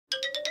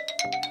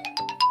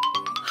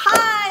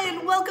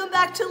welcome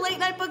back to Late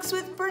Night Books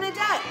with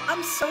Bernadette.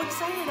 I'm so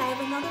excited, I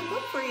have another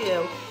book for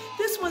you.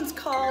 This one's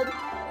called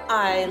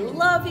I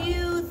Love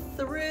You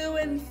Through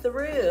and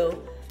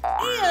Through.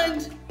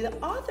 And the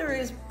author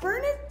is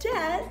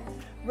Bernadette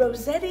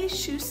Rossetti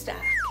Shustak.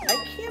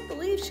 I can't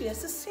believe she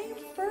has the same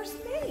first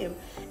name.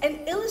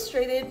 And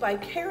illustrated by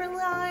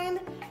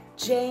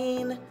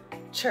Jayne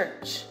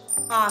Church.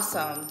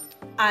 Awesome.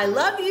 I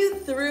love you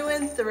through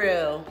and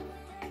through.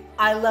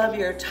 I love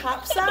your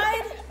top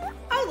side.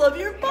 I love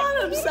your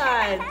bottom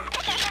side.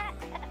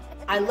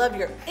 I love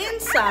your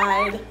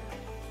inside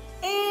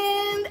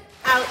and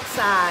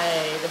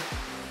outside.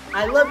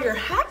 I love your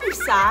happy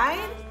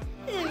side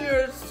and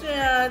your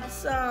sad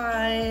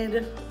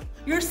side.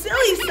 Your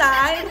silly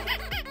side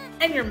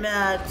and your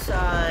mad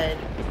side.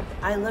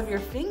 I love your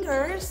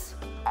fingers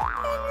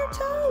and your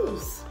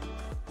toes.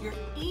 Your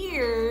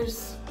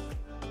ears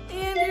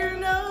and your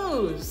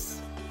nose.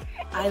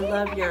 I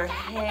love your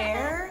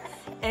hair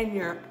and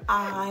your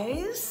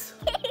eyes,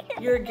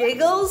 your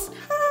giggles,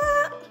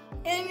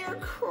 and your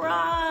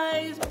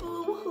cries,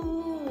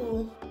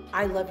 boo-hoo.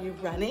 I love you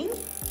running.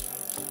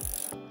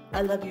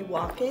 I love you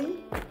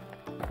walking.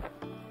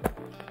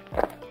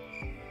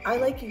 I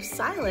like you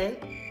silent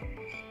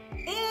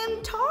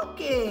and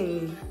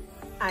talking.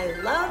 I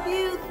love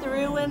you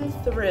through and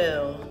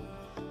through.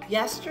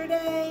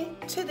 Yesterday,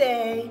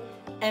 today,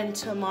 and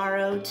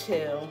tomorrow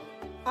too.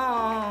 Aww,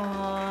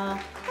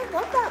 I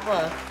love that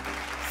book.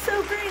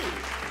 So great.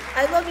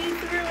 I love you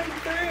through and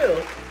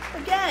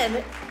through.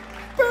 Again,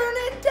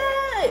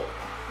 Bernadette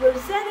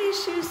Rossetti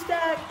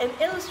Shustak and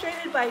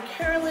illustrated by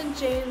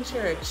Jayne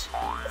Church.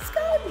 It's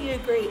gotta be a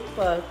great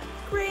book.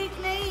 Great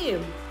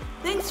name.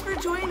 Thanks for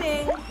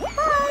joining.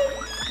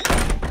 Bye.